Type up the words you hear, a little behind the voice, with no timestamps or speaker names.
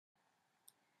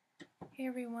Hey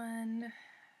everyone,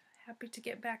 happy to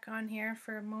get back on here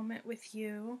for a moment with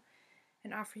you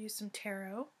and offer you some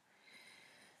tarot.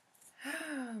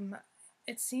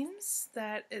 It seems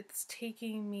that it's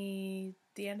taking me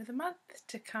the end of the month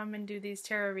to come and do these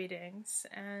tarot readings,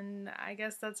 and I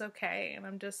guess that's okay, and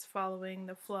I'm just following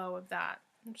the flow of that,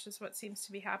 which is what seems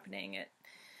to be happening. It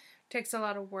takes a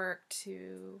lot of work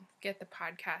to get the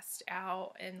podcast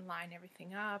out and line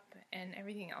everything up and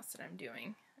everything else that I'm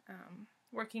doing.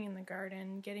 Working in the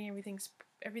garden, getting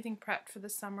everything prepped for the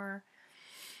summer,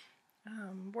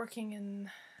 working in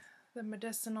the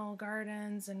medicinal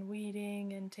gardens and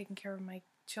weeding and taking care of my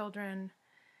children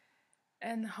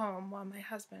and the home while my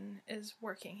husband is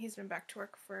working. He's been back to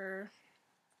work for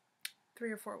 3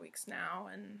 or 4 weeks now,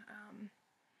 and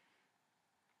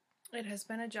it has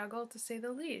been a juggle to say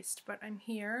the least, but I'm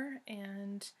here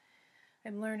and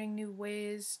I'm learning new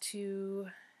ways to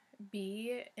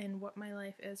be in what my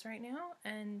life is right now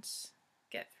and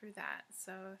get through that.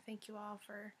 So thank you all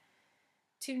for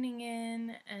tuning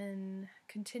in and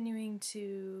continuing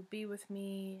to be with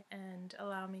me and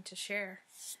allow me to share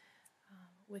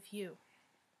with you.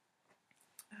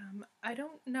 I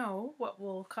don't know what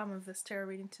will come of this tarot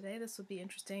reading today. This will be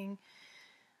interesting,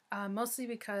 mostly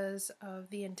because of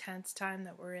the intense time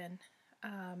that we're in.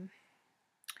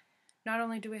 Not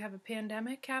only do we have a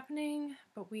pandemic happening,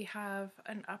 but we have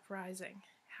an uprising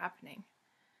happening.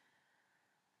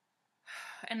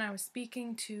 And I was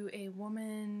speaking to a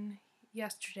woman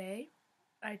yesterday.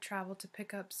 I traveled to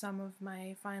pick up some of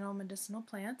my final medicinal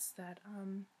plants that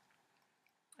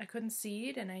I couldn't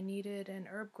seed, and I needed an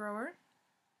herb grower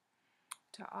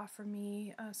to offer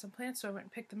me some plants, so I went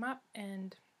and picked them up,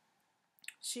 and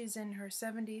she's in her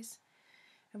 70s.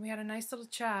 And we had a nice little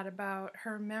chat about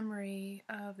her memory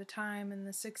of the time in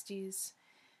the 60s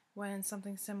when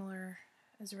something similar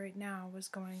as right now was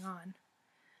going on.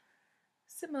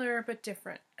 Similar but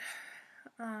different.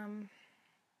 And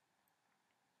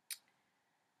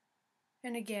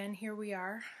again, here we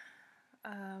are,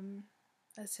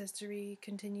 as history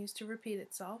continues to repeat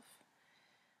itself,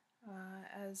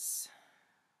 as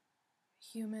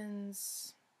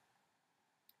humans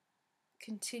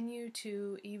continue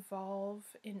to evolve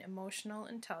in emotional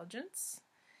intelligence.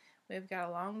 We've got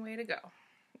a long way to go.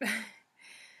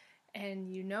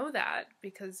 And you know that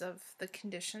because of the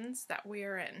conditions that we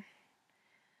are in.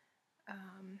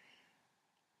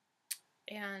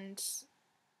 And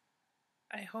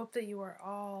I hope that you are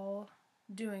all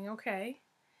doing okay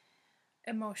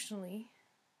emotionally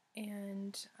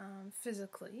and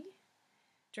physically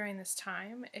during this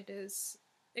time. It is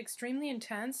extremely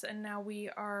intense, and now we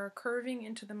are curving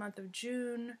into the month of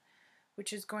June,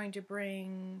 which is going to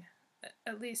bring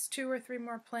at least 2 or 3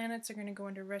 more planets are going to go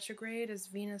into retrograde, as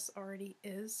Venus already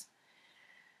is.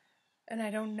 And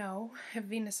I don't know if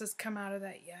Venus has come out of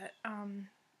that yet.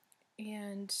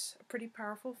 And a pretty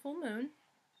powerful full moon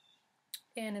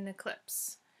and an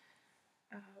eclipse.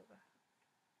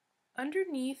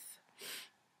 Underneath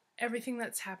everything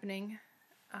that's happening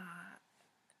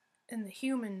in the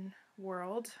human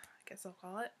world, I guess I'll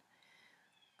call it,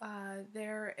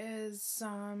 there is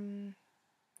some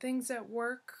things at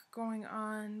work going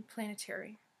on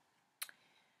planetary.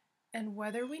 And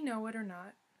whether we know it or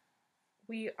not,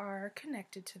 we are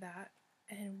connected to that,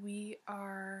 and we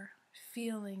are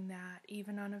feeling that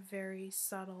even on a very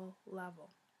subtle level.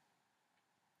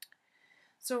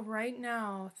 So right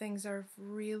now, things are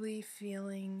really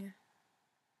feeling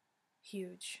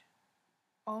huge.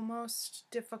 Almost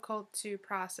difficult to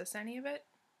process any of it.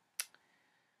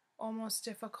 Almost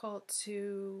difficult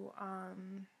to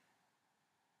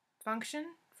function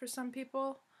for some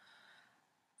people.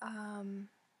 And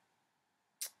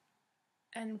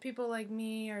people like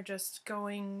me are just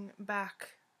going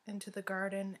back into the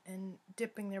garden and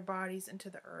dipping their bodies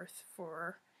into the earth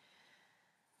for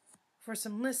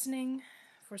some listening,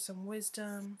 for some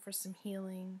wisdom, for some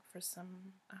healing, for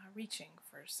some reaching,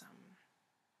 for some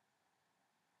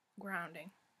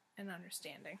grounding and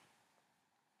understanding.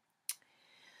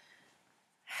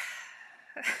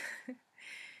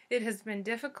 It has been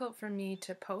difficult for me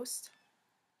to post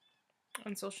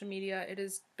on social media. It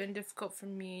has been difficult for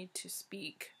me to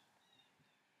speak.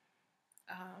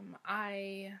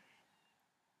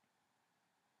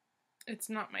 It's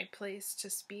not my place to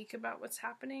speak about what's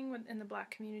happening in the Black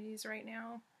communities right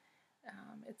now.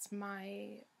 It's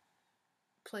my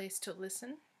place to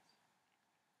listen,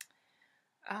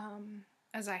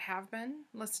 as I have been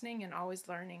listening and always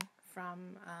learning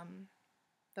from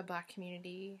the Black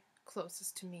community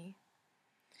closest to me.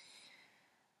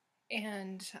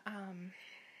 And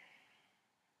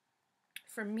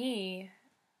for me,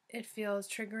 it feels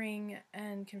triggering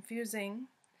and confusing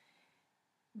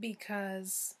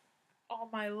because all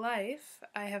my life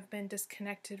I have been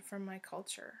disconnected from my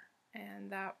culture,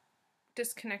 and that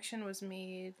disconnection was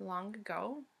made long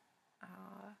ago,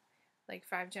 like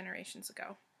 5 generations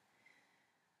ago,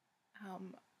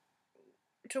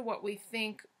 to what we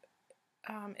think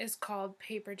is called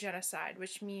paper genocide,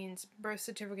 which means birth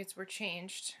certificates were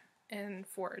changed and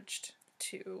forged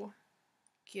to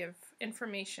give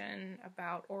information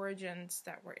about origins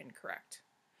that were incorrect.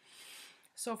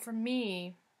 So for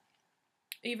me,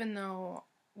 even though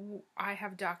I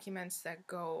have documents that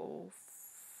go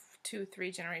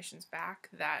 2-3 generations back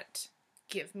that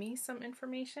give me some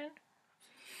information,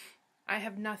 I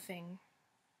have nothing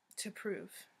to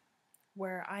prove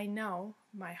where I know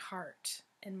my heart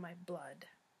and my blood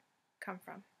come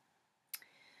from.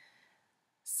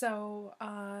 So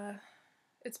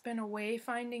it's been a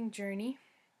wayfinding journey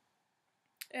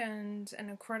and an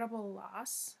incredible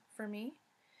loss for me,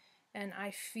 and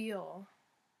I feel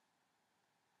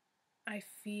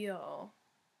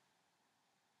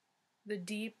the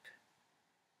deep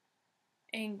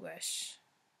anguish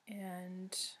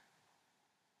and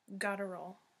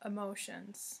guttural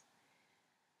emotions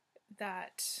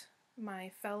that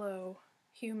my fellow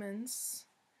humans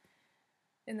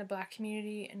in the Black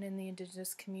community and in the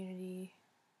Indigenous community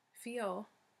feel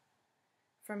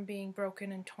from being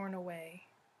broken and torn away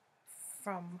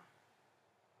from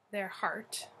their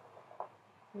heart,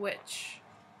 which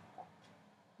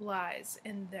lies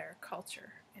in their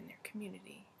culture, in their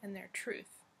community, in their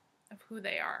truth of who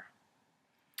they are.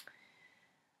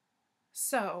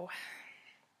 So,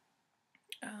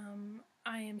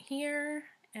 I am here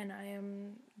and I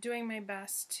am doing my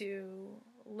best to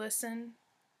listen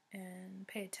and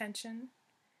pay attention,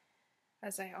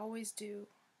 as I always do,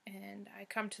 and I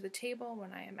come to the table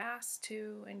when I am asked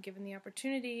to and given the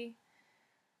opportunity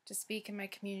to speak in my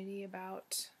community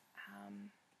about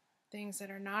things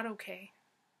that are not okay,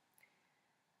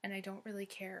 and I don't really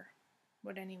care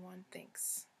what anyone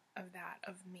thinks of that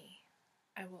of me.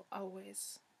 I will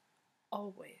always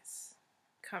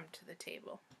come to the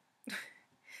table.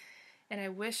 And I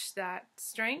wish that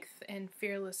strength and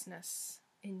fearlessness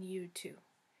in you too,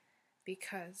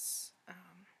 because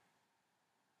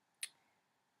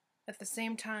at the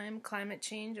same time, climate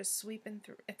change is sweeping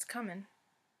through. It's coming.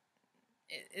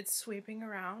 It's sweeping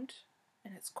around,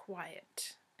 and it's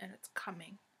quiet, and it's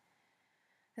coming.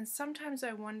 And sometimes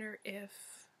I wonder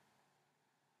if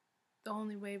the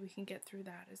only way we can get through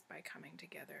that is by coming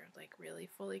together, like really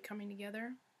fully coming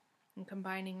together and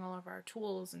combining all of our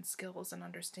tools and skills and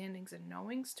understandings and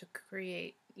knowings to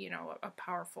create, a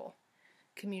powerful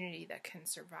community that can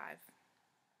survive.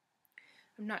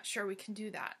 I'm not sure we can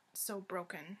do that, so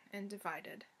broken and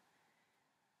divided.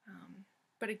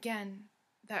 But again,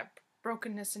 that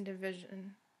brokenness and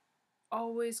division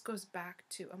always goes back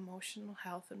to emotional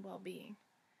health and well-being.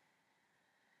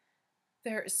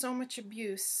 There is so much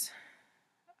abuse.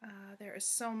 There is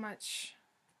so much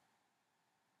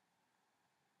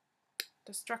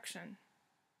destruction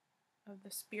of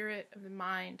the spirit, of the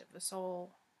mind, of the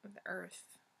soul, of the earth,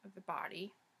 of the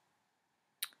body,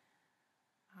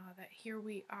 that here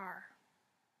we are,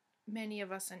 many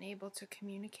of us unable to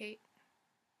communicate,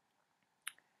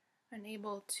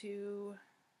 unable to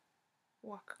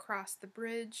walk across the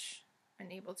bridge,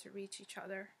 unable to reach each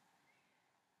other.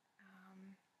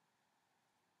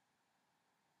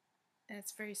 And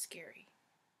it's very scary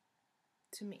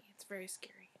to me. It's very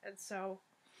scary. And so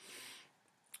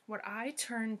what I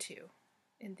turn to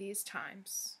in these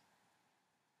times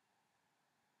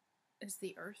is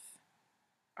the earth,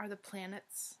 are the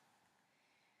planets,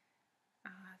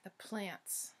 the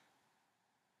plants.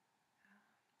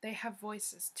 They have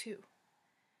voices too.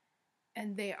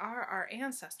 And they are our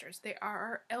ancestors. They are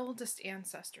our eldest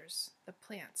ancestors, the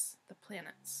plants, the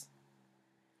planets.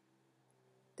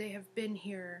 They have been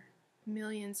here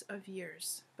millions of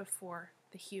years before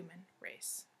the human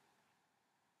race.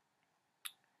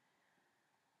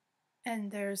 And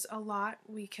there's a lot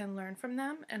we can learn from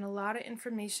them and a lot of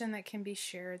information that can be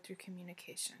shared through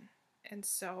communication. And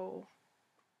so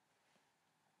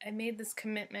I made this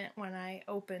commitment when I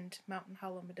opened Mountain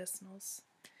Hollow Medicinals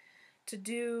to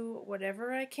do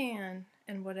whatever I can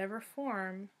in whatever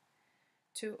form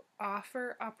to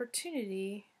offer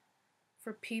opportunity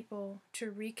for people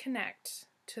to reconnect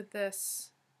to this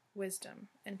wisdom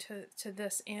and to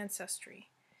this ancestry,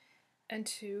 and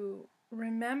to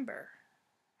remember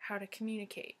how to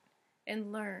communicate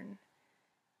and learn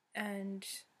and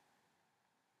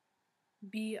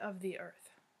be of the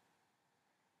earth.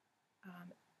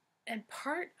 And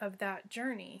part of that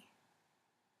journey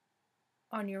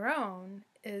on your own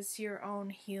is your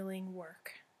own healing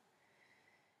work.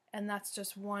 And that's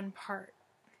just one part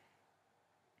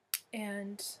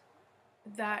And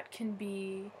that can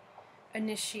be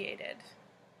initiated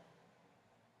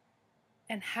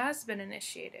and has been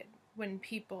initiated when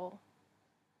people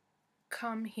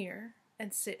come here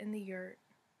and sit in the yurt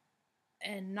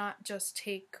and not just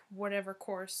take whatever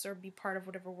course or be part of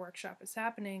whatever workshop is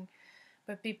happening,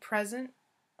 but be present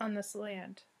on this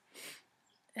land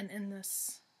and in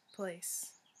this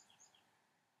place.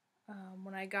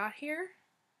 When I got here,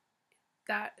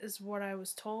 that is what I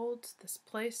was told this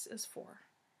place is for.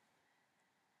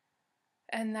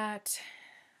 And that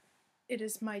it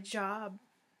is my job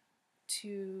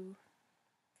to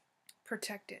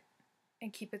protect it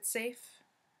and keep it safe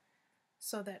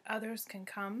so that others can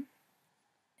come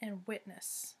and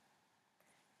witness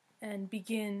and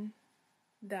begin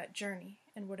that journey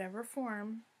in whatever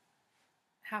form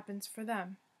happens for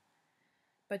them.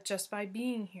 But just by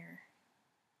being here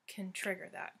can trigger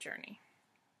that journey.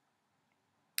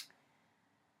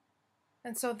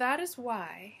 And so that is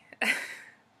why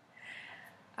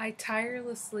I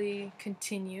tirelessly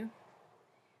continue,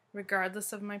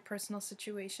 regardless of my personal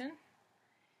situation.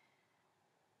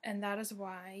 And that is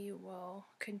why you will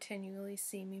continually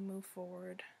see me move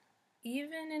forward,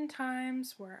 even in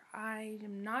times where I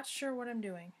am not sure what I'm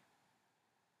doing.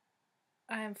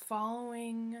 I am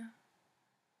following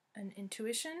an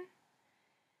intuition.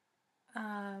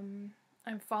 I'm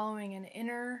following an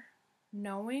inner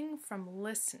knowing from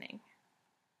listening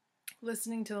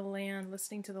to the land,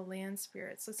 listening to the land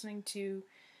spirits, listening to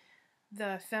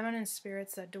the feminine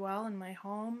spirits that dwell in my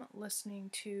home, listening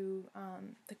to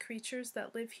the creatures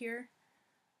that live here,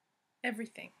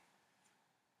 everything.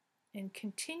 And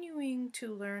continuing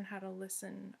to learn how to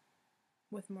listen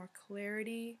with more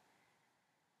clarity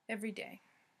every day.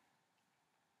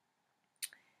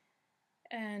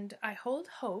 And I hold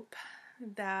hope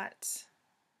that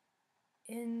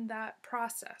in that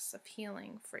process of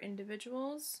healing for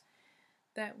individuals,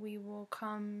 that we will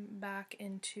come back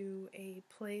into a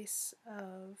place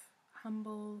of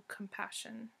humble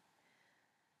compassion.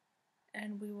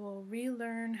 And we will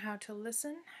relearn how to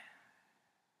listen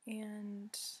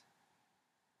and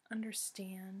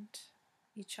understand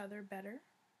each other better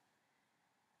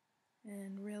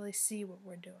and really see what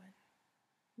we're doing.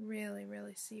 Really,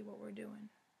 really see what we're doing.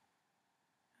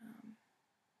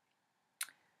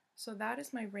 So that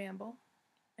is my ramble.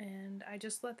 And I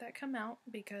just let that come out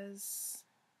because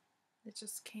it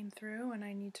just came through and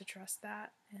I need to trust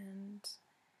that. And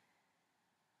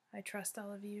I trust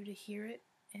all of you to hear it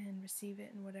and receive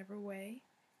it in whatever way.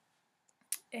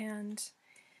 And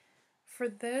for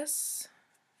this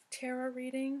tarot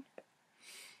reading,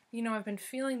 I've been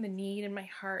feeling the need in my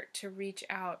heart to reach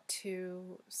out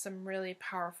to some really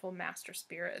powerful master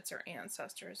spirits or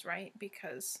ancestors, right?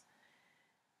 Because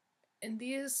in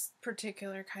these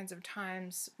particular kinds of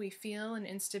times, we feel an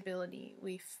instability,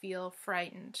 we feel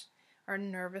frightened, our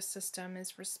nervous system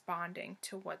is responding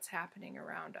to what's happening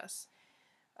around us.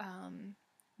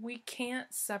 We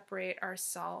can't separate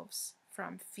ourselves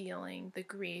from feeling the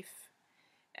grief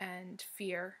and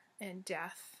fear and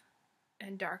death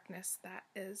and darkness that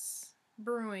is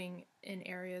brewing in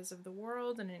areas of the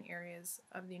world and in areas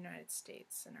of the United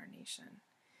States and our nation.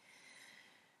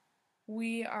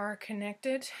 We are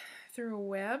connected through a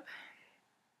web.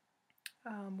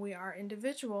 We are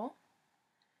individual,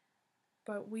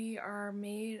 but we are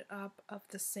made up of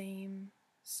the same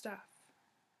stuff.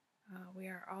 We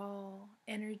are all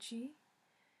energy,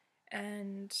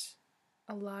 and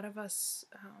a lot of us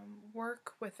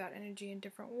work with that energy in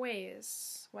different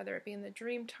ways, whether it be in the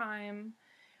dream time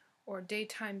or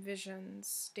daytime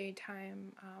visions,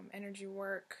 daytime energy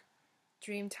work,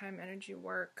 dreamtime energy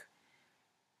work.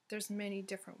 There's many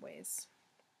different ways.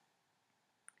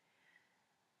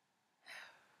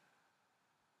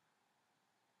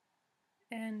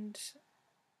 And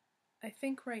I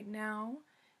think right now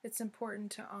it's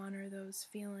important to honor those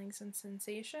feelings and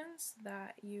sensations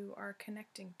that you are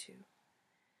connecting to.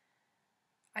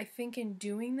 I think in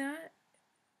doing that,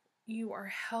 you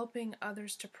are helping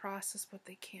others to process what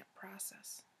they can't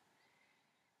process.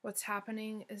 What's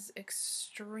happening is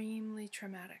extremely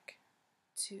traumatic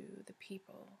to the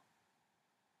people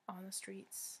on the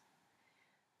streets,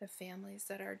 the families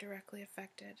that are directly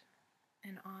affected,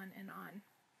 and on and on.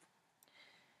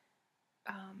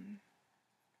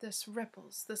 This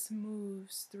ripples, this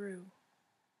moves through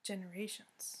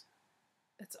generations.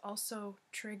 It's also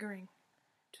triggering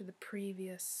to the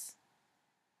previous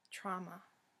trauma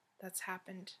that's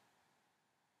happened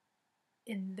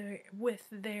with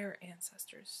their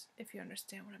ancestors, if you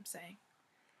understand what I'm saying.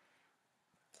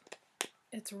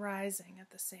 It's rising at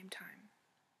the same time.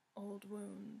 Old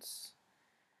wounds.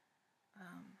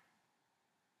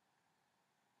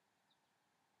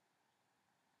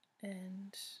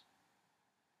 and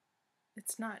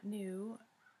it's not new,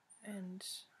 and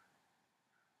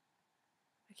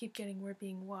I keep getting "we're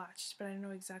being watched," but I don't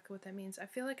know exactly what that means. I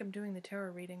feel like I'm doing the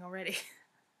tarot reading already.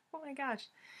 Oh my gosh.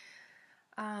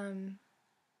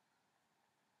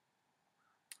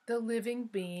 The living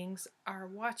beings are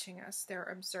watching us. They're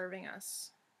observing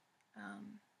us.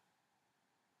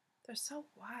 They're so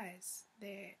wise.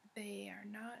 They are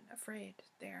not afraid.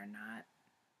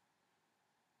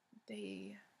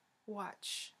 They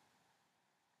watch.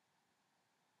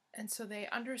 And so they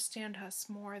understand us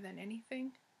more than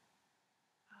anything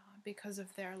because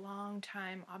of their long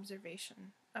time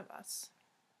observation of us.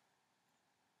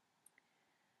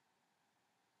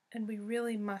 And we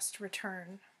really must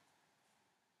return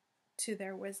to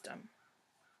their wisdom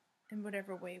in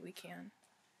whatever way we can.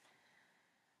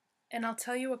 And I'll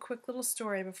tell you a quick little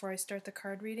story before I start the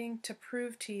card reading to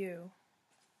prove to you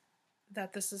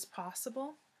that this is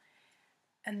possible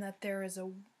and that there is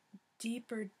a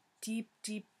deep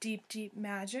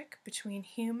magic between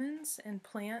humans and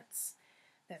plants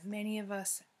that many of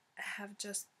us have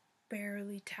just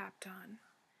barely tapped on.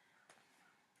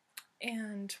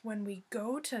 And when we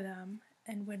go to them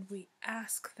and when we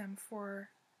ask them for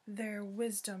their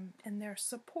wisdom and their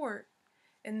support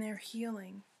and their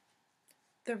healing,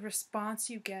 the response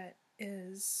you get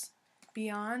is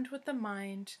beyond what the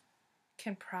mind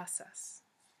can process,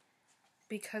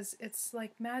 because it's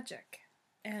like magic,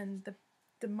 and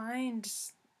the mind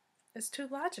is too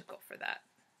logical for that.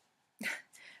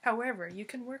 However, you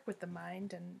can work with the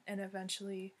mind and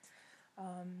eventually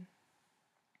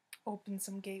open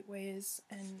some gateways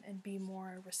and be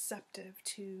more receptive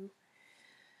to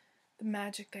the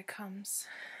magic that comes.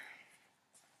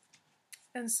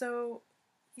 And so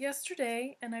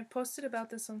yesterday, and I posted about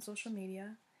this on social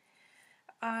media,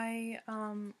 I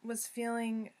was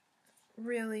feeling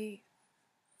really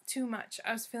too much.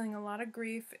 I was feeling a lot of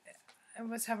grief. I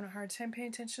was having a hard time paying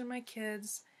attention to my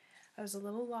kids. I was a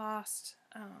little lost,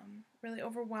 really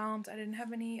overwhelmed. I didn't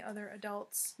have any other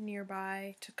adults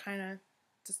nearby to kind of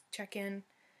just check in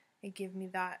and give me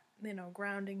that,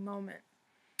 grounding moment.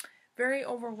 Very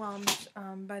overwhelmed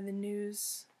by the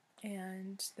news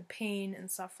and the pain and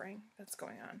suffering that's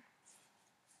going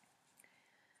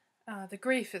on. The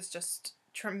grief is just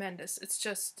tremendous. It's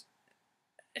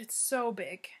so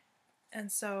big.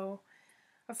 And so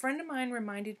a friend of mine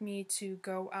reminded me to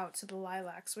go out to the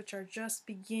lilacs, which are just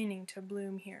beginning to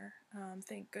bloom here.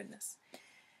 Thank goodness.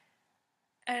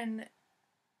 And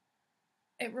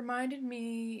it reminded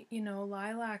me,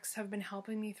 lilacs have been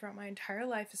helping me throughout my entire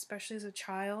life, especially as a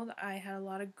child. I had a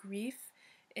lot of grief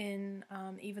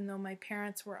even though my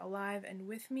parents were alive and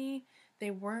with me, they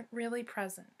weren't really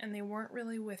present and they weren't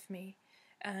really with me.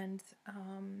 And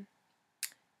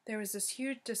there was this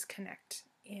huge disconnect,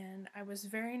 and I was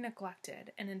very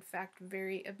neglected and in fact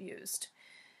very abused.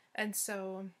 And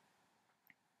so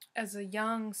as a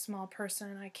young, small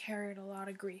person, I carried a lot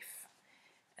of grief.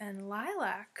 And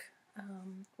lilac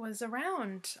was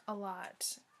around a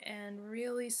lot and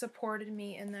really supported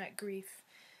me in that grief.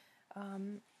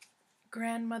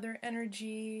 Grandmother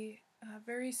energy,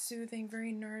 very soothing,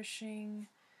 very nourishing.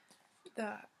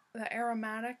 The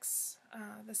aromatics,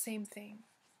 the same thing.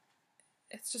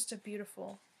 It's just a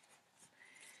beautiful.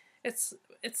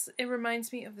 It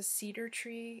reminds me of the cedar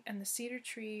tree, and the cedar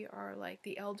tree are like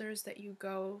the elders that you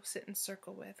go sit in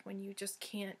circle with when you just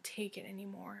can't take it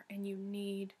anymore and you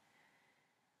need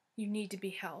to be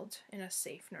held in a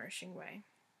safe, nourishing way.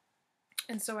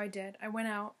 And so I did. I went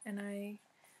out and I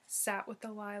sat with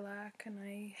the lilac and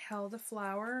I held a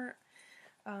flower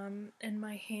in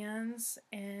my hands,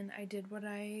 and I did what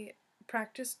I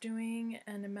practiced doing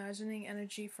and imagining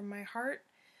energy from my heart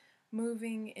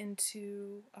moving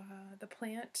into the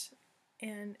plant,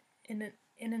 and in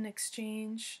an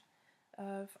exchange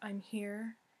of I'm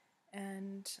here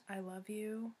and I love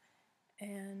you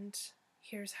and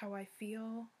here's how I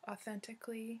feel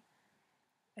authentically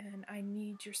and I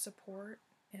need your support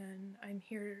and I'm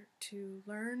here to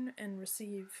learn and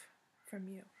receive from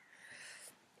you.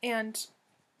 And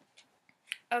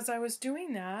as I was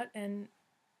doing that and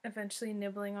eventually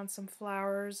nibbling on some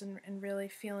flowers and really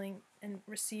feeling and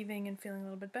receiving and feeling a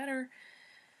little bit better,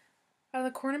 out of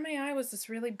the corner of my eye was this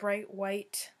really bright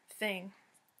white thing.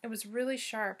 It was really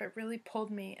sharp. It really pulled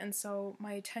me, and so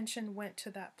my attention went to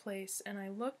that place, and I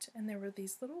looked, and there were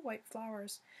these little white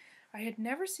flowers I had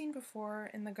never seen before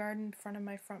in the garden in front of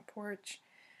my front porch.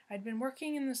 I'd been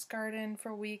working in this garden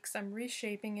for weeks. I'm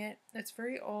reshaping it. It's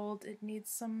very old. It needs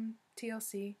some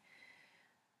TLC.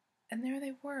 And there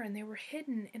they were, and they were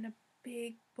hidden in a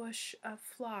big bush of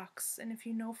phlox. And if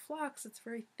you know phlox, it's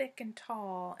very thick and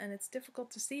tall, and it's difficult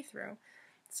to see through.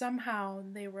 somehow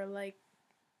they were like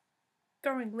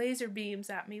throwing laser beams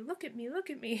at me. Look at me, look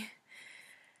at me.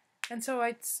 And so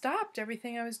I stopped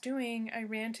everything I was doing. I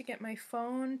ran to get my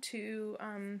phone to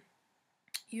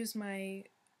use my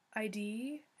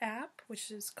ID app,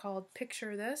 which is called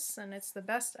Picture This, and it's the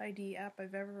best ID app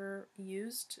I've ever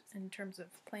used in terms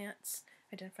of plants,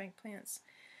 identifying plants.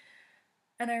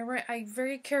 And I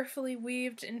very carefully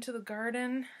weaved into the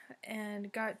garden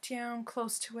and got down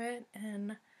close to it,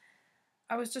 and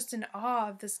I was just in awe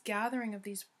of this gathering of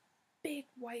these big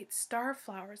white star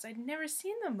flowers. I'd never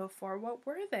seen them before. What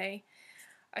were they?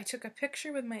 I took a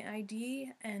picture with my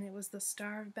ID, and it was the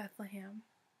Star of Bethlehem,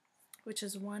 which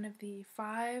is one of the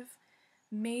 5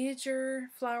 major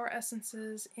flower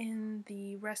essences in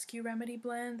the Rescue Remedy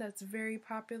blend that's very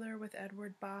popular with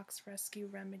Edward Bach's Rescue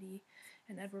Remedy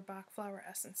and Edward Bach flower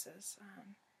essences,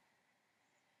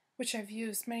 which I've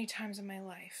used many times in my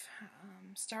life.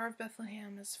 Star of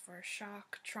Bethlehem is for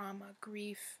shock, trauma,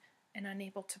 grief, and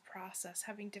unable to process,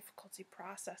 having difficulty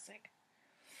processing.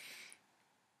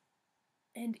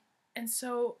 And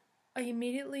so I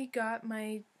immediately got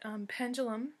my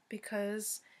pendulum,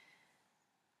 because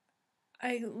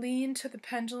I lean to the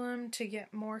pendulum to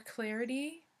get more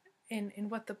clarity in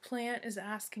what the plant is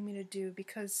asking me to do,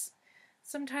 because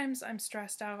sometimes I'm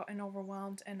stressed out and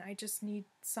overwhelmed and I just need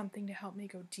something to help me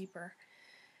go deeper.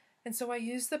 And so I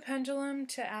used the pendulum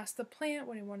to ask the plant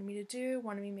what it wanted me to do.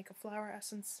 Wanted me to make a flower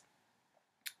essence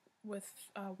with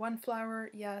 1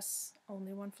 flower, yes.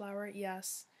 Only 1 flower,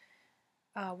 yes.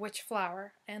 Which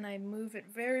flower? And I move it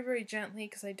very, very gently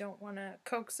because I don't want to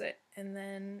coax it. And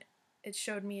then it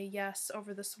showed me a yes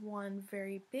over this one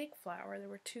very big flower. There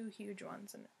were 2 huge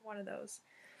ones in one of those.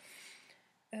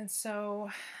 And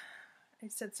so I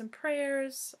said some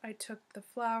prayers. I took the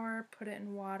flower, put it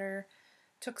in water,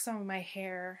 took some of my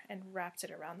hair and wrapped it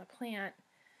around the plant.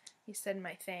 He said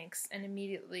my thanks and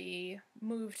immediately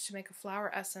moved to make a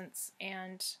flower essence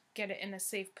and get it in a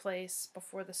safe place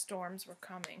before the storms were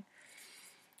coming.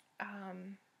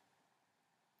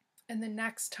 And the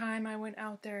next time I went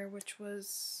out there, which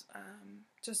was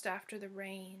just after the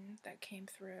rain that came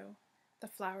through, the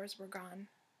flowers were gone.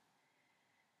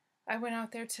 I went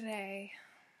out there today.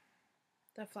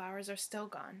 The flowers are still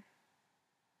gone.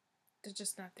 They're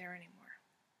just not there anymore.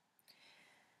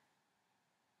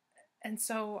 And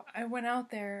so I went out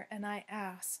there and I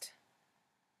asked,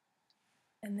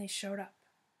 and they showed up.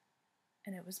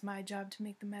 And it was my job to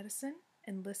make the medicine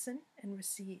and listen and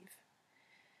receive.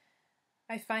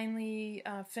 I finally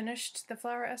finished the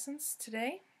flower essence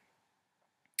today,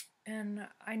 and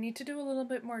I need to do a little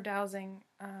bit more dowsing.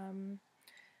 I'm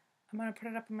going to put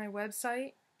it up on my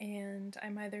website, and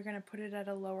I'm either going to put it at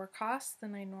a lower cost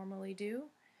than I normally do,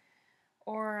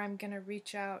 or I'm going to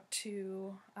reach out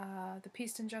to the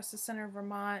Peace and Justice Center of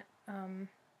Vermont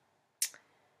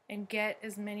and get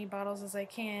as many bottles as I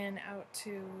can out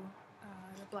to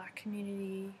the Black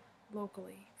community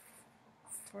locally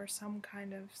for some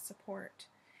kind of support,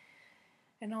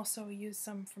 and also use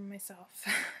some for myself.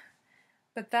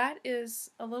 But that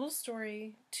is a little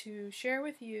story to share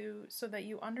with you so that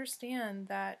you understand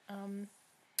that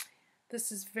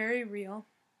this is very real.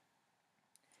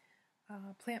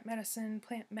 Plant medicine,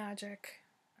 plant magic,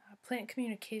 plant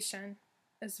communication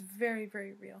is very,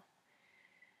 very real.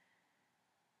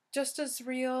 Just as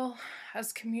real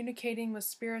as communicating with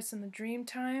spirits in the dream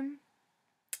time,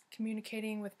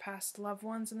 communicating with past loved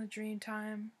ones in the dream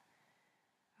time,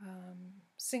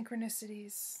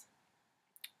 synchronicities,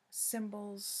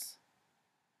 symbols,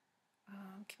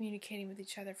 communicating with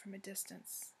each other from a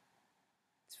distance.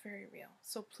 It's very real.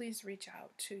 So please reach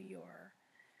out to your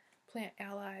plant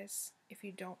allies. If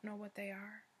you don't know what they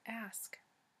are, ask.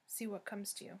 See what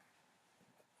comes to you.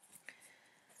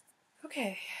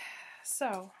 Okay,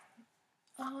 so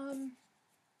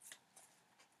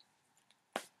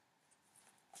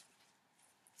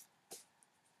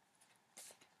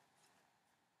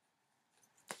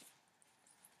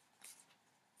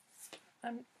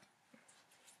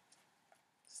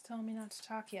it's telling me not to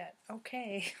talk yet.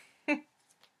 Okay.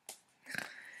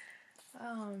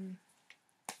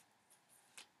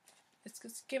 It's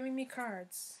just giving me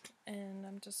cards, and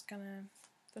I'm just gonna,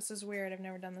 this is weird, I've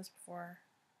never done this before.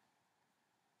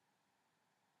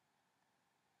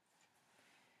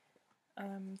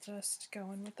 I'm just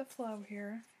going with the flow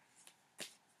here,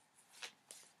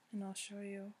 and I'll show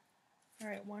you.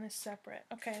 Alright, 1 is separate.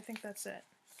 Okay, I think that's it.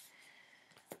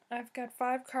 I've got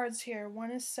 5 cards here.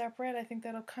 1 is separate. I think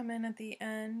that'll come in at the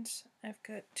end. I've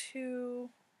got 2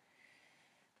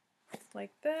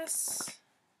 like this,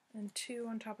 and 2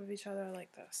 on top of each other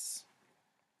like this.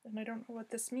 And I don't know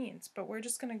what this means, but we're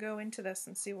just going to go into this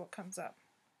and see what comes up.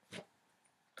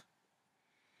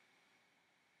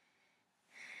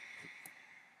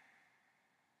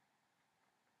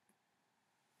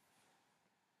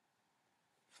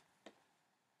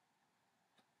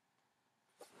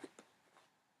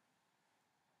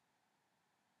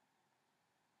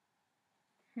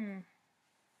 Okay,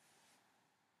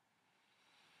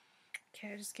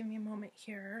 just give me a moment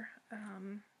here.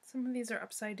 Some of these are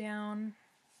upside down.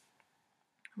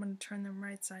 I'm going to turn them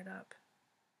right side up.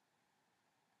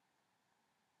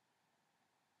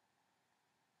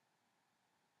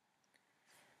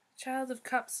 Child of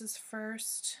Cups is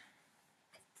first.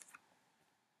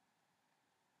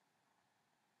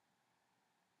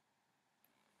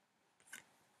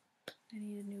 I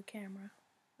need a new camera.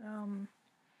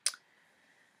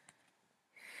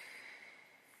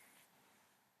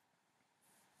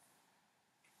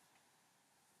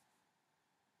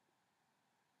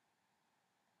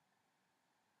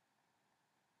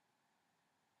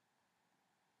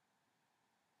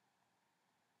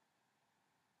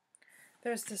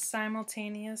 There's the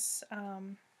simultaneous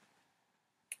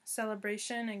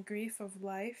celebration and grief of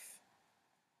life.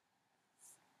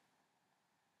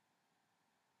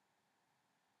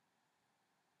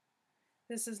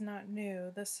 This is not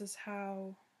new. This is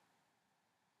how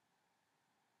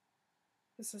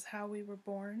we were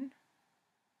born.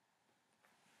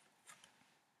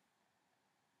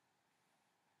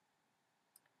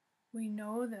 We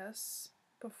know this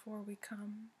before we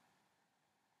come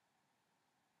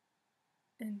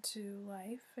into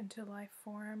life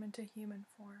form, into human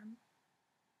form.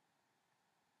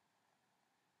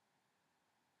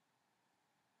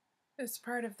 It's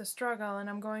part of the struggle, and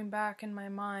I'm going back in my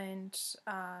mind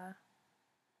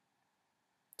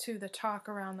to the talk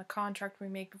around the contract we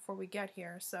make before we get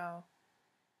here. So,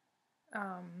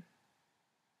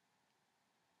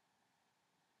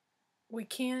 we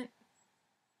can't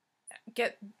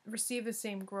receive the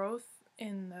same growth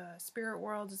in the spirit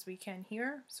world as we can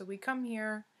here. So we come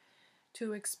here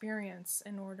to experience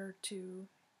in order to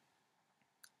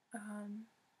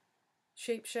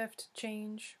shapeshift,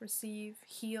 change, receive,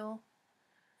 heal,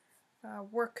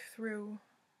 work through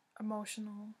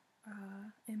emotional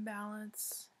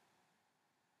imbalance.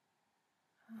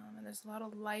 And there's a lot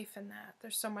of life in that.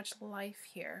 There's so much life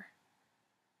here.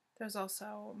 There's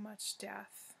also much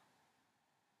death.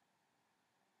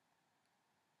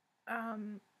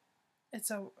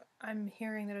 I'm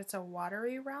hearing that it's a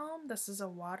watery realm. This is a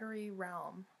watery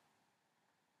realm.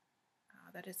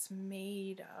 That it's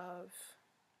made of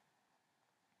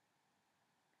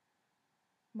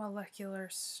molecular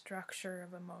structure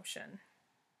of emotion.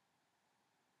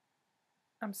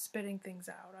 I'm spitting things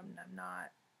out. I'm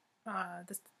not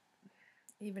this,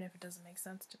 even if it doesn't make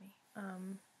sense to me.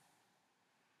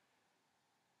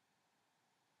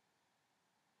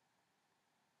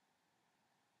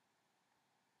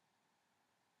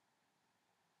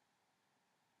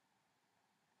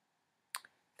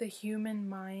 The human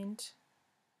mind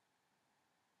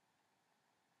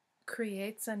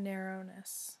creates a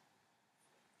narrowness.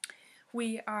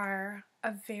 We are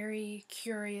a very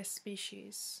curious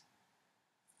species.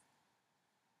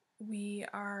 We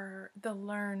are the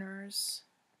learners.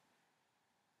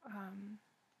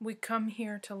 We come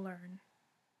here to learn.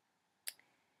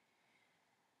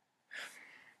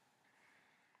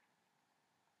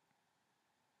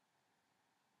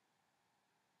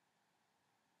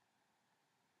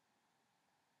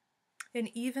 And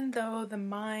even though the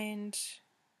mind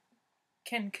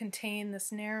can contain this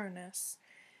narrowness,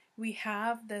 we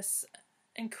have this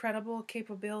incredible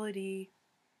capability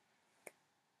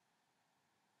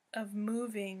of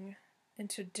moving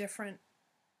into different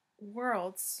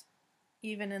worlds,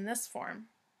 even in this form.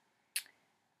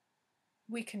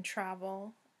 We can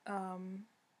travel.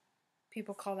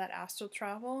 People call that astral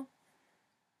travel.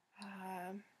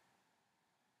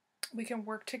 We can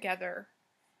work together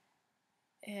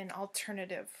in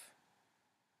alternative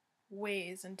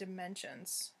ways and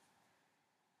dimensions.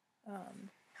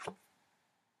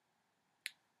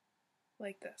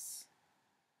 Like this.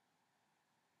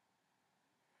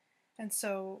 And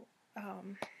so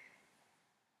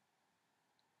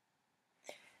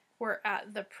we're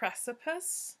at the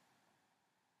precipice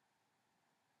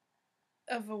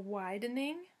of a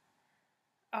widening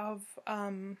of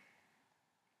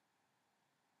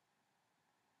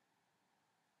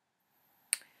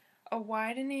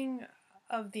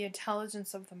the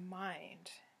intelligence of the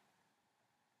mind.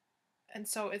 And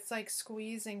so it's like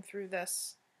squeezing through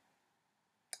this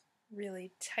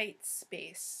really tight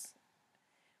space.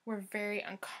 We're very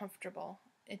uncomfortable.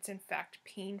 It's in fact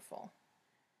painful.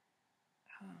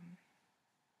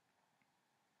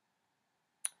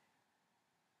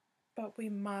 But we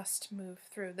must move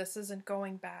through. This isn't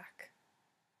going back.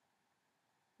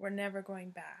 We're never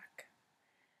going back.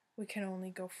 We can only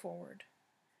go forward.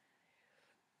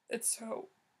 And so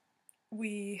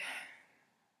we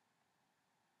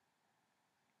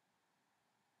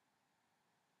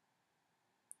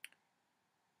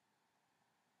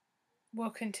we'll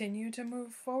continue to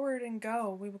move forward and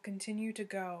go. We will continue to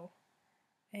go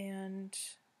and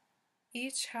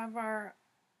each have our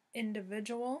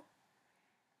individual,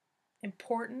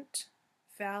 important,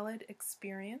 valid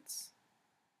experience,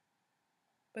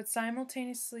 but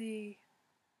simultaneously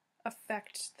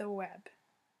affect the web.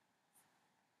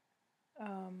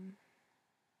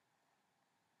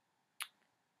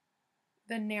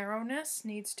 The narrowness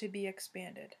needs to be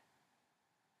expanded.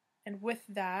 And with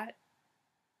that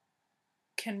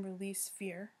can release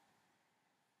fear.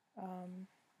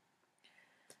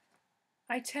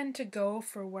 I tend to go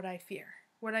for what I fear.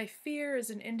 What I fear is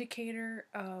an indicator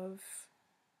of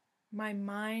my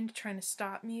mind trying to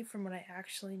stop me from what I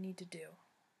actually need to do.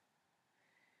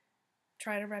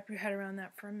 Try to wrap your head around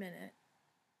that for a minute.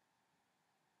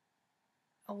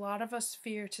 A lot of us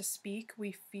fear to speak.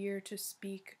 We fear to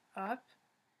speak up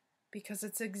because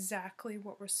it's exactly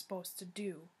what we're supposed to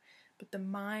do. But the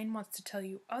mind wants to tell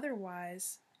you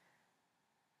otherwise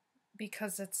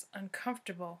because it's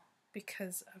uncomfortable,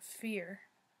 because of fear.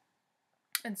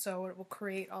 And so it will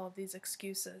create all of these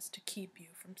excuses to keep you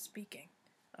from speaking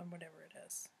on whatever it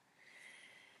is.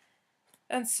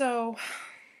 And so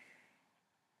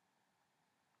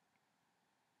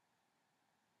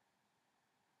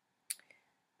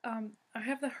I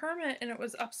have the Hermit and it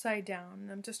was upside down.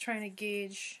 I'm just trying to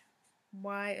gauge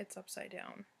why it's upside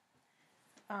down.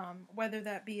 Whether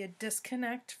that be a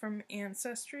disconnect from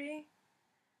ancestry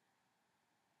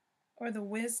or the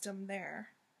wisdom there.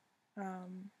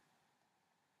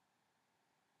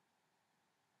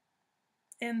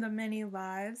 In the many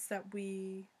lives that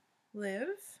we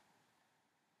live.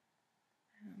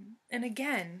 And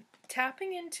again,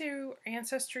 tapping into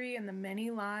ancestry and the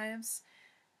many lives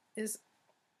is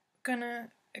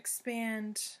gonna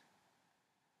expand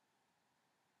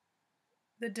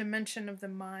the dimension of the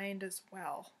mind as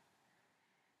well.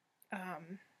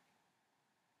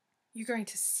 You're going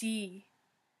to see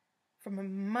from a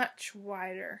much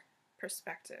wider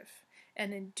perspective.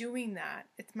 And in doing that,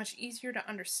 it's much easier to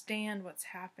understand what's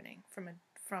happening from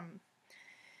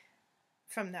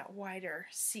that wider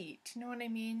seat. You know what I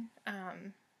mean?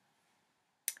 And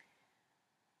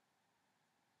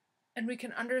we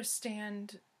can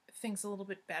understand things a little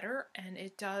bit better, and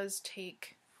it does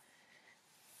take...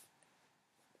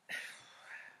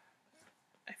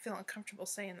 I feel uncomfortable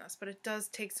saying this, but it does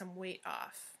take some weight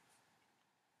off.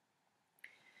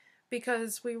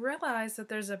 Because we realize that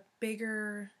there's a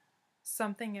bigger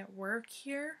something at work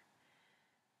here,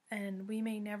 and we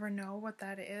may never know what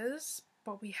that is,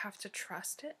 but we have to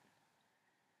trust it.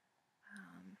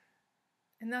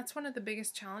 And that's one of the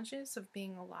biggest challenges of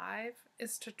being alive,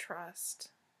 is to trust.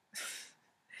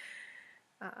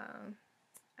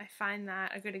 I find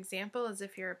that a good example is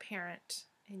if you're a parent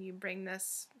and you bring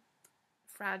this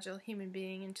fragile human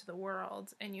being into the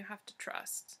world, and you have to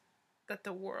trust that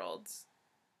the world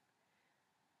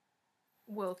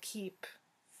will keep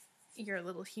your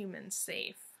little humans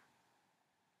safe.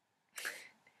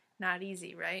 Not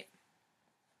easy, right?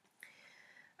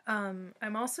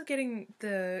 I'm also getting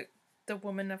the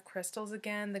Woman of Crystals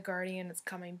again. The Guardian is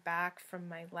coming back from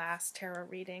my last tarot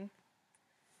reading.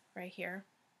 Right here.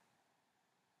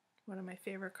 One of my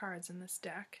favorite cards in this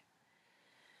deck.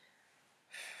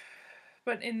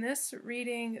 But in this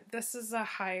reading, this is a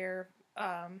higher,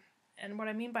 and what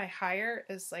I mean by higher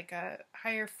is like a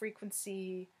higher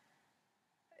frequency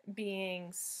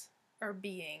beings or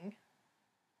being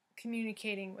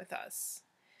communicating with us.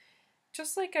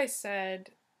 Just like I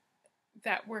said,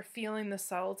 that we're feeling the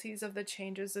subtleties of the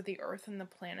changes of the earth and the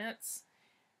planets,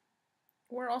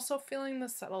 we're also feeling the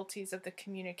subtleties of the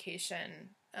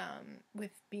communication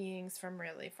with beings from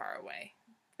really far away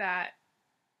that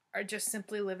are just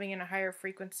simply living in a higher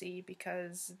frequency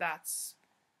because that's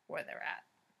where they're at.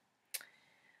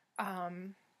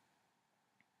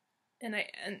 And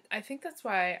I think that's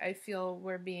why I feel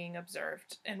we're being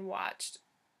observed and watched,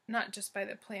 not just by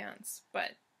the plants,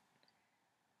 but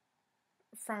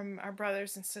from our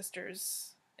brothers and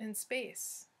sisters in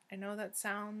space. I know that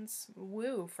sounds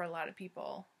woo for a lot of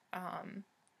people,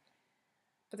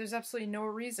 but there's absolutely no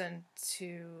reason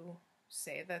to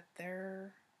say that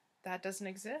that doesn't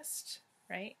exist,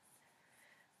 right?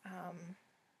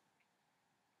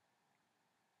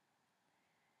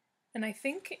 And I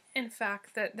think, in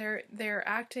fact, that they're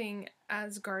acting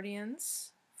as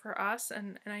guardians for us,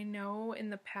 and I know in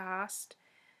the past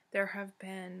there have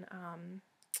been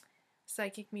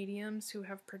psychic mediums who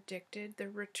have predicted the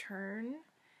return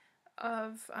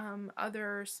of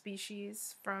other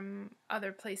species from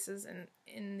other places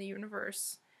in the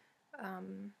universe.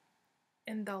 And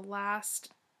the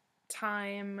last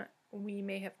time we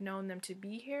may have known them to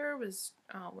be here was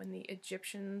when the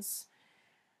Egyptians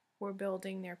were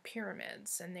building their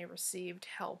pyramids, and they received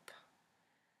help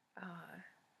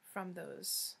from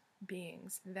those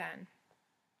beings then.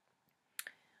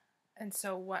 And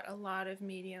so what a lot of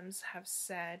mediums have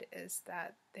said is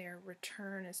that their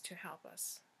return is to help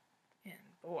us. And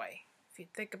boy, if you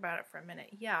think about it for a minute,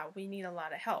 yeah, we need a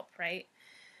lot of help, right?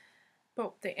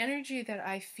 But the energy that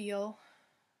I feel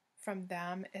from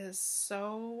them is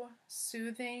so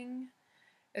soothing.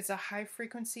 It's a high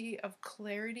frequency of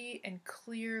clarity and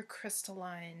clear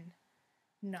crystalline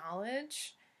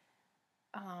knowledge.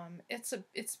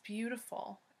 It's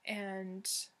beautiful, and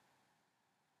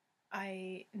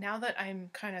now that I'm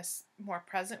kind of more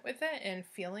present with it and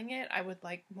feeling it, I would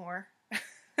like more.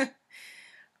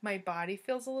 My body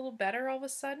feels a little better all of a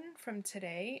sudden from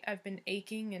today. I've been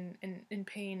aching and in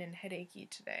pain and headachy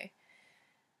today.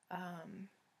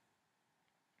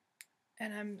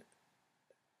 And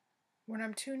when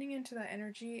I'm tuning into that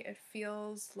energy, it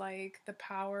feels like the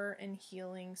power and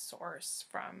healing source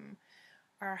from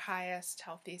our highest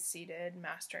healthy seated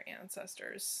master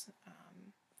ancestors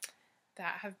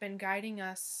that have been guiding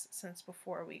us since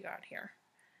before we got here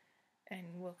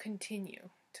and will continue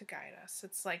to guide us.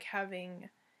 It's like having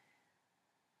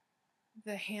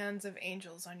the hands of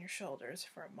angels on your shoulders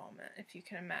for a moment, if you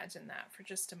can imagine that for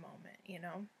just a moment, you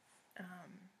know?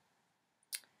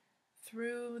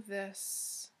 Through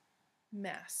this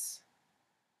mess,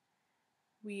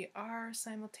 we are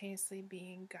simultaneously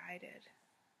being guided,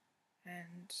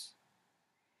 and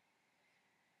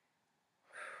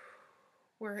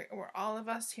we're all of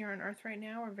us here on earth right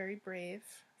now are very brave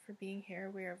for being here.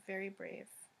 We are very brave,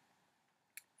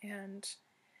 and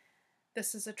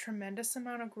this is a tremendous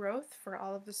amount of growth for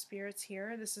all of the spirits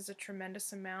here. This is a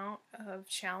tremendous amount of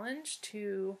challenge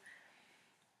to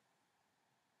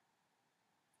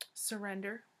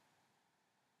surrender,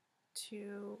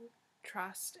 to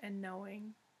trust and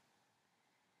knowing,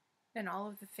 and all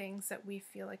of the things that we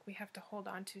feel like we have to hold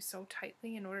on to so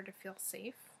tightly in order to feel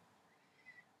safe.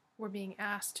 We're being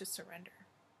asked to surrender.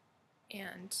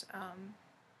 And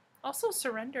also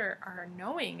surrender our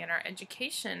knowing and our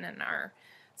education and our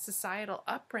societal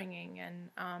upbringing.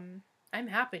 And I'm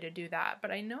happy to do that.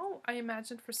 But I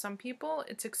imagine for some people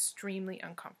it's extremely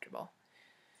uncomfortable.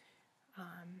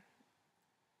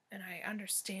 And I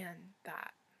understand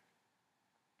that.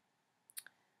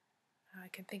 I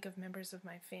can think of members of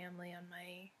my family on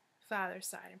my father's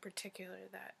side in particular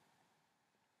that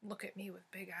look at me with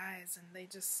big eyes, and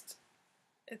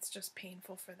it's just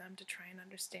painful for them to try and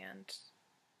understand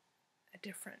a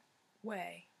different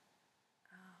way,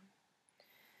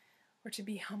 or to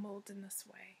be humbled in this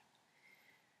way.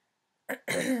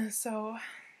 So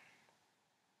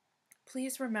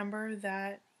please remember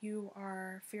that you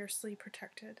are fiercely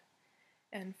protected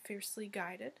and fiercely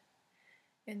guided.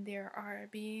 And there are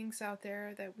beings out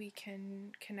there that we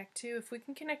can connect to. If we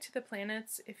can connect to the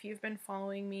planets, if you've been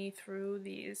following me through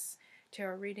these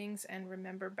tarot readings and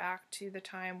remember back to the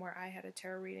time where I had a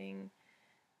tarot reading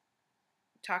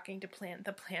talking to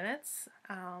the planets,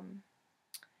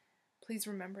 please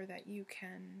remember that you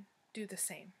can do the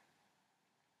same.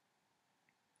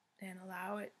 And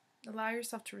allow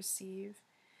yourself to receive.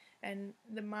 And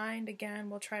the mind,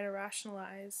 again, will try to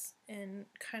rationalize and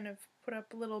kind of put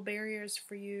up little barriers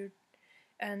for you,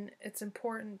 and it's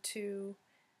important to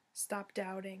stop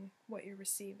doubting what you're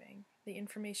receiving. The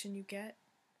information you get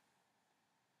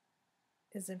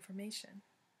is information.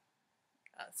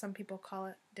 Some people call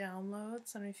it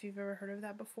downloads. I don't know if you've ever heard of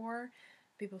that before.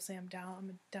 People say I'm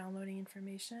downloading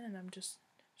information and I'm just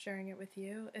sharing it with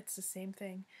you. It's the same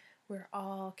thing. We're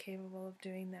all capable of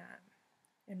doing that,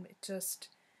 and it just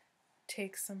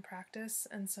takes some practice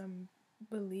and some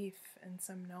belief and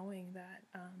some knowing that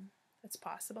it's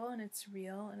possible and it's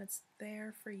real and it's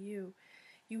there for you.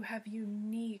 You have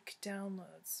unique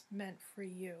downloads meant for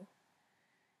you,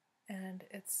 and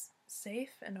it's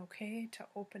safe and okay to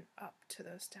open up to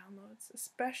those downloads,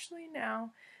 especially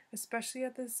now, especially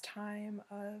at this time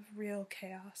of real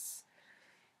chaos.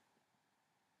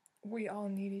 We all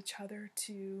need each other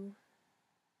to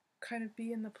kind of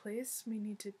be in the place we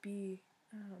need to be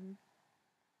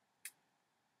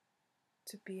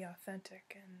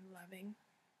authentic and loving.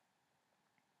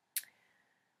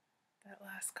 That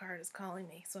last card is calling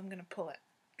me, so I'm going to pull it.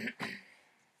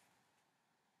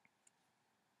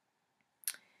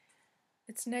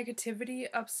 It's negativity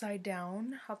upside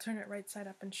down. I'll turn it right side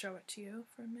up and show it to you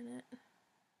for a minute.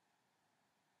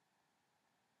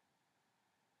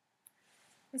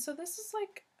 And so this is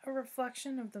like a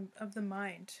reflection of the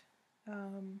mind.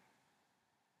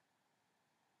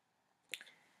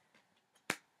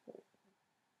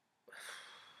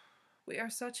 We are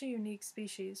such a unique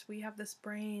species. We have this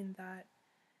brain that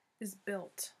is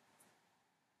built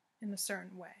in a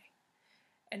certain way.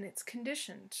 And it's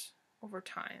conditioned over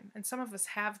time. And some of us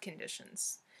have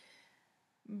conditions.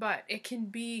 But it can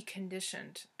be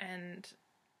conditioned. And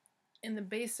in the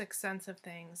basic sense of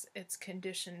things, it's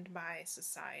conditioned by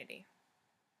society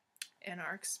and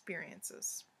our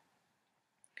experiences.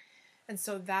 And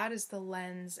so that is the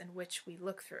lens in which we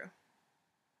look through.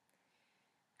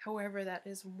 However, that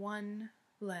is one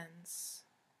lens.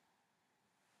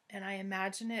 And I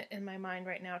imagine it in my mind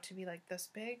right now to be like this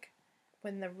big,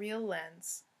 when the real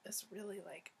lens is really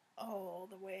like all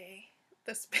the way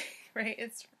this big, right?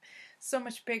 It's so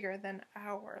much bigger than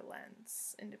our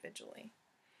lens individually.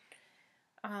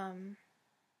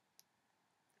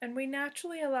 And we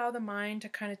naturally allow the mind to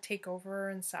kind of take over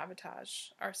and sabotage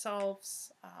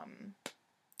ourselves,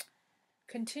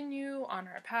 continue on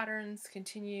our patterns,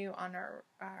 continue on our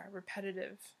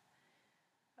repetitive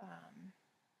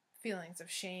feelings of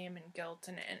shame and guilt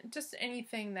and just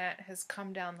anything that has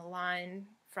come down the line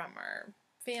from our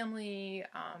family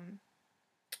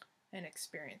and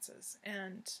experiences.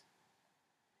 And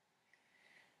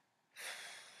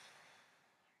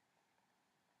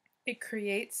it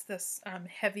creates this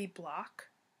heavy block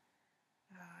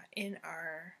in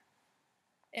our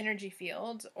energy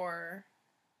field, or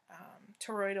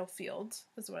toroidal field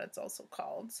is what it's also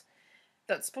called,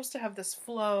 that's supposed to have this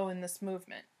flow and this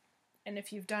movement. And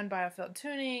if you've done biofield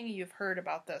tuning, you've heard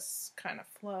about this kind of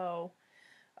flow.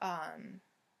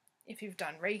 If you've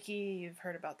done Reiki, you've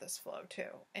heard about this flow too.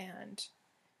 And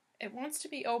it wants to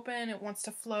be open, it wants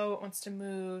to flow, it wants to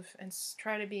move, and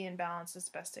try to be in balance as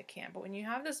best it can. But when you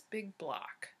have this big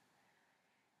block,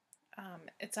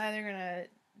 it's either going to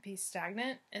be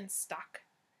stagnant and stuck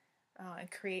and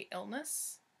create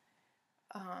illness,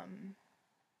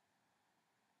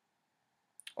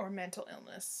 or mental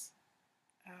illness,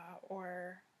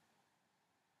 or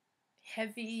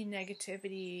heavy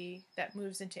negativity that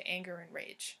moves into anger and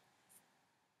rage.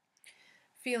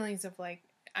 Feelings of like,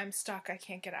 I'm stuck, I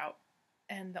can't get out,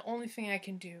 and the only thing I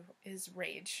can do is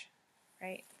rage,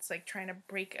 right? It's like trying to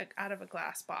break out of a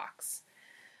glass box.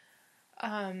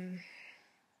 And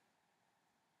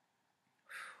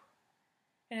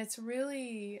it's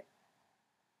really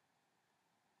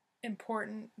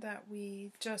important that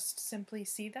we just simply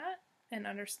see that and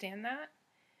understand that,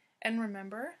 and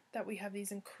remember that we have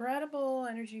these incredible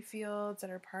energy fields that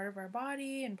are part of our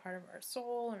body and part of our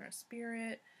soul and our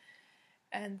spirit,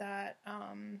 and that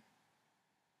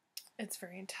it's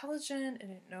very intelligent,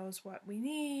 and it knows what we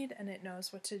need, and it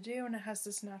knows what to do, and it has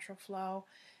this natural flow.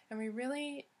 And we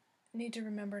really need to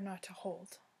remember not to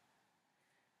hold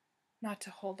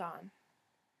on.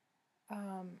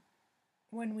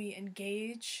 When we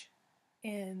engage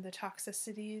in the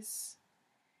toxicities,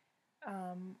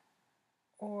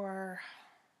 or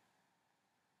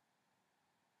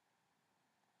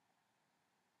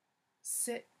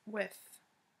sit with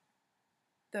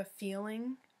the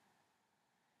feeling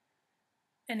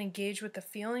and engage with the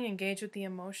feeling, engage with the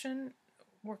emotion,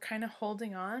 we're kind of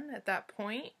holding on at that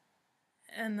point,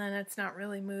 and then it's not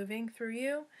really moving through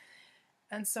you.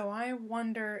 And so I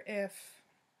wonder if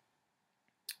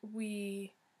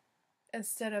we,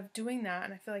 instead of doing that,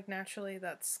 and I feel like naturally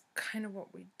that's kind of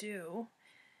what we do,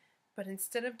 but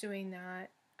instead of doing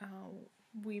that,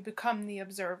 we become the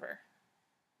observer,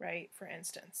 right, for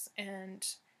instance, and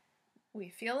we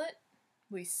feel it,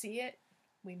 we see it,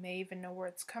 we may even know where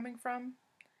it's coming from,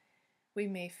 we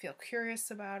may feel curious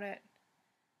about it,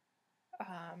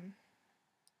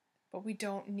 but we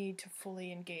don't need to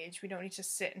fully engage. We don't need to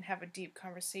sit and have a deep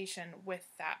conversation with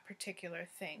that particular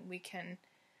thing. We can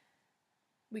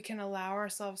allow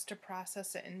ourselves to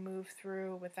process it and move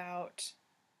through without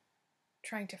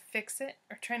trying to fix it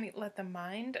or trying to let the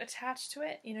mind attach to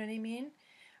it. You know what I mean?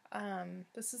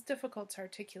 This is difficult to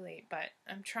articulate, but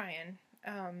I'm trying.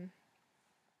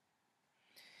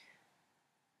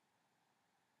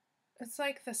 It's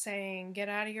like the saying, get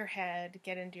out of your head,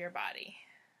 get into your body.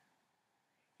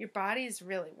 Your body is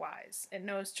really wise. It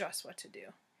knows just what to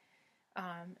do.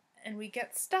 And we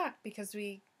get stuck because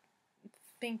we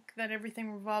think that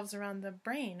everything revolves around the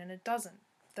brain, and it doesn't.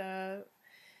 The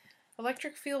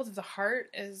electric field of the heart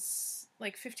is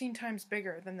like 15 times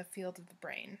bigger than the field of the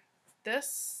brain.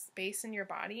 This space in your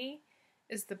body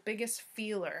is the biggest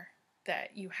feeler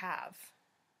that you have,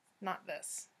 not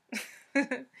this.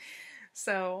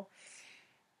 So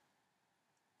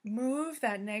move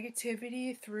that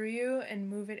negativity through you and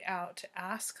move it out.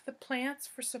 Ask the plants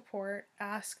for support.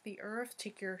 Ask the earth.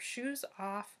 Take your shoes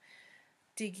off.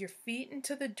 Dig your feet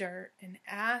into the dirt and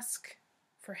ask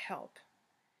for help.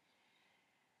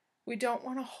 We don't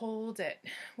want to hold it.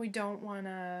 We don't want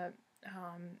to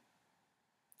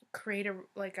create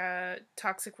a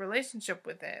toxic relationship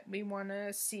with it. We want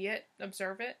to see it,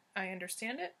 observe it. I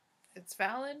understand it. It's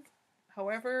valid.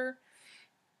 However,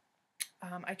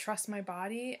 I trust my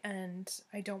body and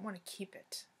I don't want to keep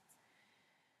it.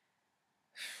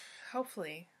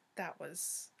 Hopefully that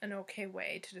was an okay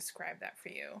way to describe that for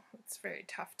you. It's very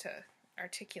tough to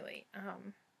articulate.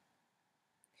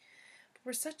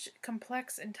 We're such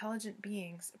complex, intelligent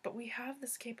beings, but we have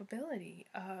this capability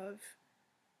of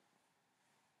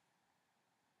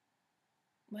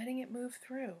letting it move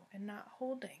through and not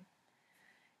holding.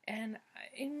 And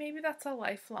maybe that's a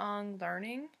lifelong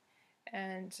learning.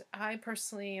 And I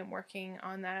personally am working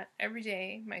on that every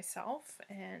day myself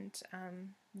and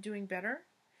doing better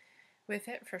with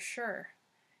it for sure.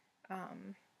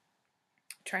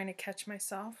 Trying to catch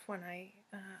myself when I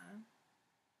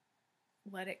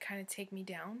let it kind of take me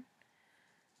down.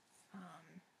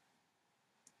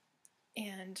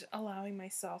 And allowing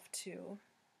myself to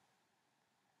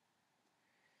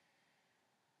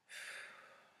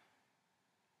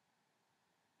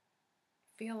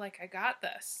feel like I got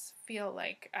this, feel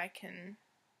like I can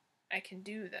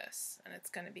do this and it's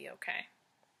going to be okay.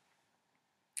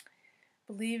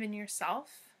 Believe in yourself,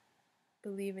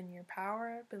 believe in your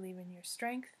power, believe in your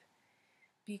strength,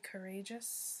 be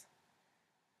courageous,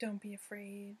 don't be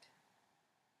afraid.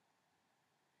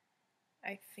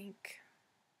 I think,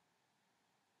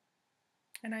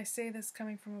 and I say this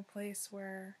coming from a place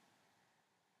where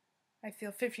I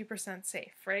feel 50%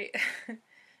 safe, right?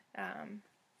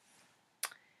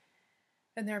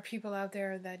 And there are people out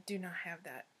there that do not have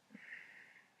that.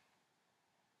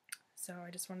 So I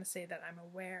just want to say that I'm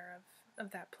aware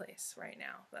of that place right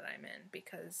now that I'm in,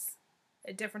 because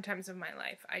at different times of my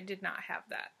life, I did not have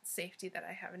that safety that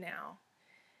I have now.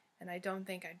 And I don't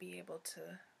think I'd be able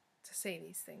to say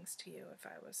these things to you if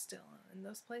I was still in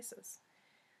those places.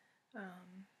 I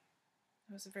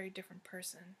was a very different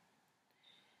person.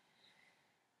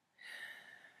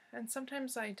 And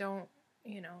sometimes I don't,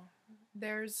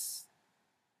 there's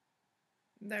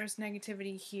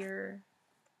negativity here,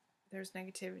 there's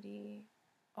negativity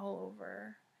all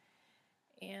over,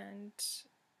 and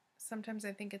sometimes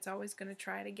I think it's always going to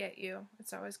try to get you.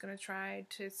 It's always going to try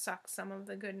to suck some of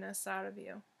the goodness out of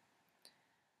you.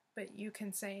 But you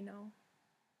can say no.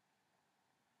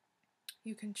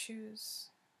 You can choose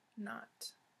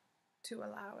not to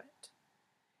allow it.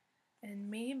 And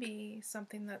maybe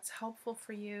something that's helpful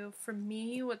for you, for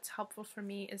me, what's helpful for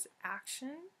me is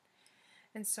action.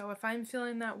 And so if I'm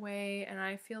feeling that way and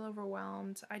I feel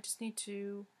overwhelmed, I just need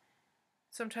to,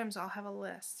 sometimes I'll have a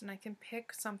list and I can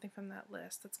pick something from that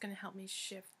list that's going to help me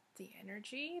shift the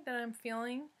energy that I'm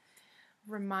feeling,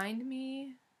 remind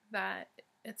me that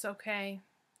it's okay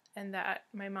and that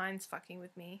my mind's fucking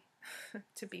with me,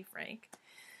 to be frank.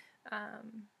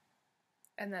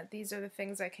 And that these are the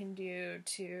things I can do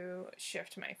to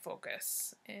shift my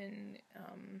focus and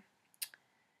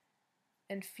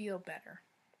feel better.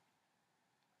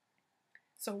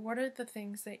 So what are the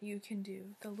things that you can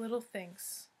do? The little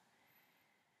things.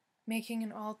 Making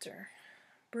an altar,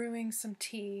 brewing some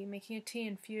tea, making a tea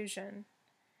infusion,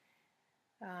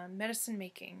 medicine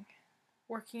making,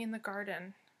 working in the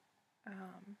garden.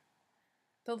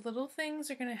 The little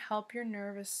things are going to help your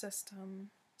nervous system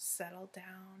settle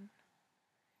down.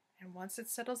 And once it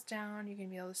settles down, you're going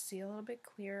to be able to see a little bit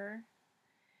clearer.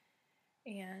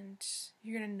 And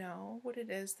you're going to know what it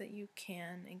is that you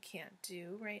can and can't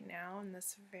do right now in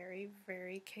this very,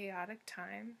 very chaotic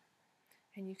time.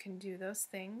 And you can do those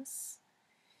things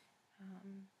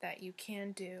that you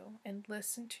can do, and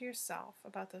listen to yourself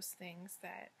about those things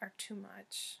that are too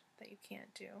much, that you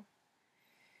can't do.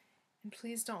 And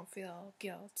please don't feel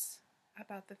guilt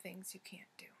about the things you can't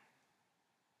do.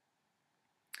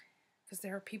 Because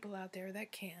there are people out there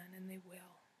that can, and they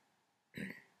will.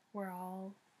 We're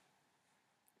all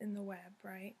in the web,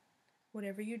 right?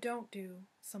 Whatever you don't do,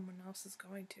 someone else is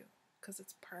going to, because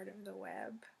it's part of the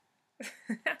web.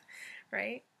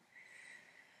 Right?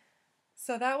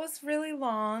 So that was really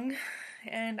long,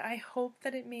 and I hope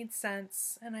that it made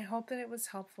sense, and I hope that it was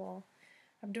helpful.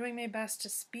 I'm doing my best to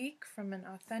speak from an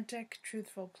authentic,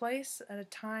 truthful place at a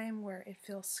time where it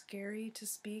feels scary to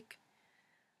speak.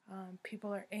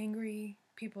 People are angry,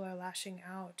 people are lashing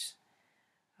out.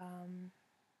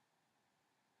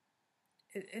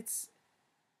 It's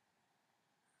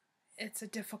a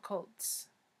difficult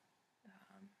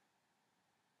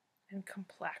and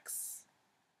complex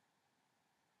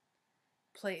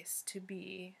place to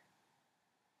be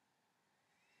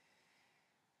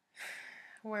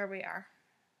where we are.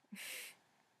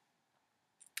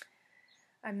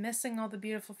 I'm missing all the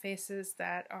beautiful faces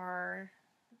that are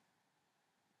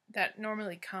that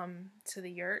normally come to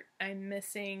the yurt. I'm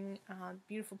missing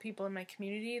beautiful people in my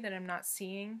community that I'm not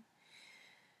seeing.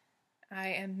 I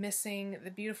am missing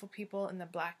the beautiful people in the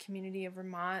Black community of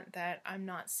Vermont that I'm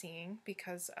not seeing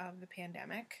because of the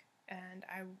pandemic. And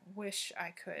I wish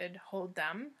I could hold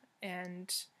them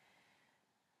and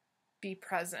be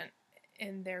present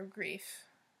in their grief.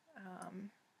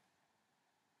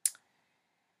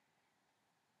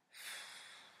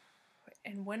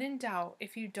 And when in doubt,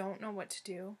 if you don't know what to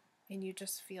do and you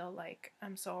just feel like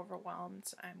I'm so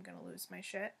overwhelmed, I'm going to lose my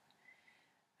shit,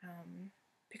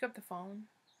 pick up the phone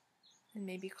and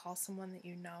maybe call someone that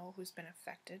you know who's been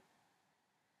affected.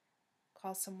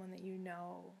 Call someone that you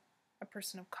know, a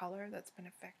person of color that's been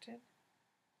affected,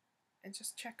 and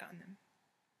just check on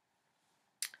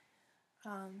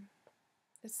them.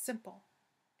 It's simple,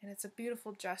 and it's a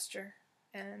beautiful gesture,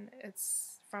 and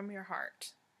it's from your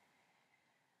heart.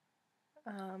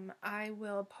 I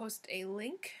will post a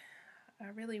link,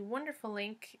 a really wonderful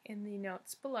link in the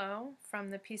notes below from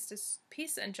the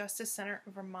Peace and Justice Center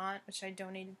of Vermont, which I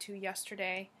donated to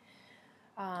yesterday.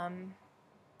 I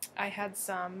had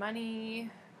some money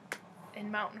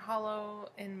in Mountain Hollow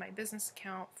in my business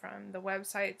account from the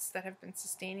websites that have been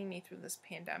sustaining me through this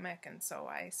pandemic, and so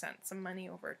I sent some money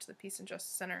over to the Peace and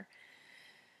Justice Center.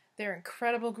 They're an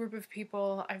incredible group of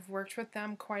people. I've worked with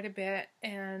them quite a bit,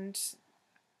 and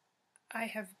I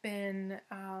have been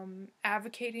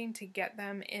advocating to get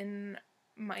them in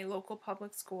my local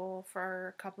public school for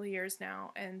a couple of years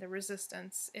now, and the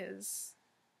resistance is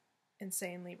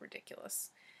insanely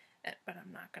ridiculous. But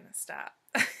I'm not going to stop.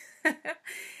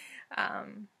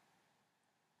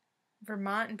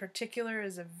 Vermont in particular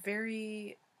is a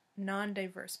very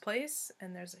non-diverse place,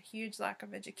 and there's a huge lack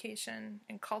of education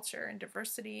and culture and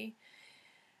diversity,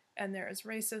 and there is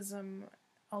racism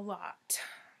a lot.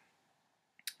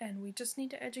 And we just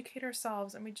need to educate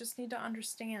ourselves, and we just need to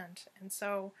understand. And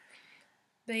so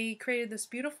they created this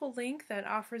beautiful link that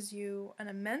offers you an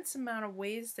immense amount of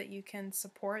ways that you can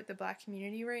support the Black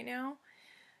community right now.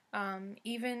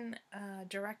 Even a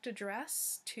direct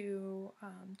address to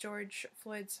George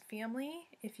Floyd's family.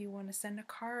 If you want to send a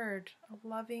card, a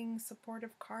loving,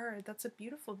 supportive card, that's a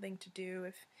beautiful thing to do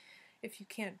if you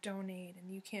can't donate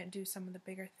and you can't do some of the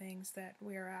bigger things that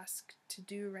we are asked to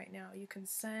do right now. You can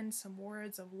send some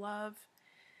words of love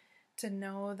to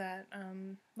know that,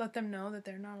 let them know that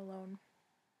they're not alone.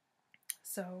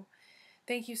 So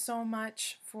thank you so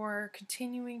much for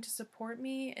continuing to support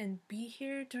me and be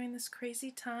here during this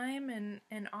crazy time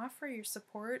and offer your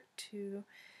support to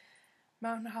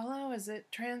Mountain Hollow as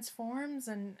it transforms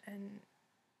and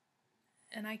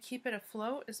I keep it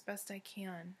afloat as best I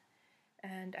can.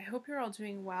 And I hope you're all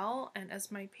doing well. And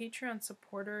as my Patreon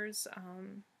supporters,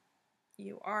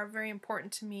 you are very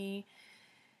important to me.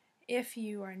 If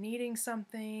you are needing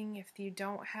something, if you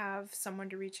don't have someone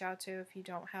to reach out to, if you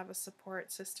don't have a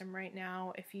support system right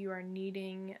now, if you are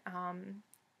needing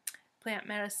plant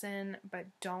medicine but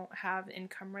don't have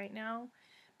income right now,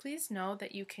 please know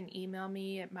that you can email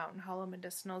me at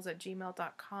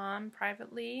mountainhollowmedicinals@gmail.com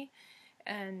privately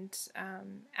and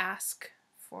ask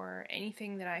for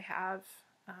anything that I have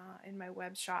in my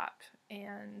web shop,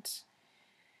 and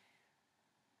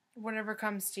whatever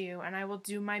comes to you, and I will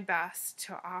do my best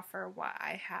to offer what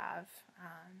I have.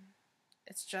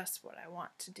 It's just what I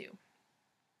want to do.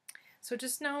 So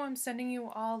just know I'm sending you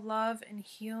all love and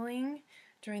healing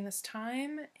during this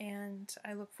time, and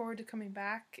I look forward to coming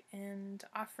back and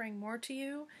offering more to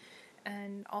you.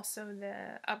 And also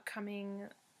the upcoming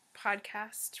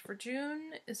podcast for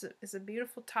June is a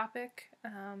beautiful topic.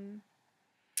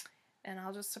 And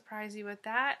I'll just surprise you with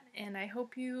that. And I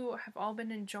hope you have all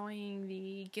been enjoying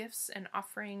the gifts and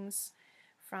offerings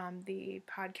from the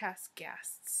podcast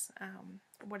guests.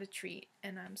 What a treat.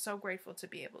 And I'm so grateful to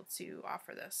be able to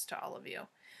offer this to all of you.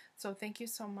 So thank you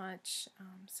so much.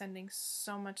 Sending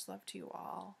so much love to you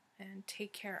all. And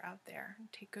take care out there.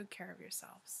 Take good care of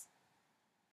yourselves.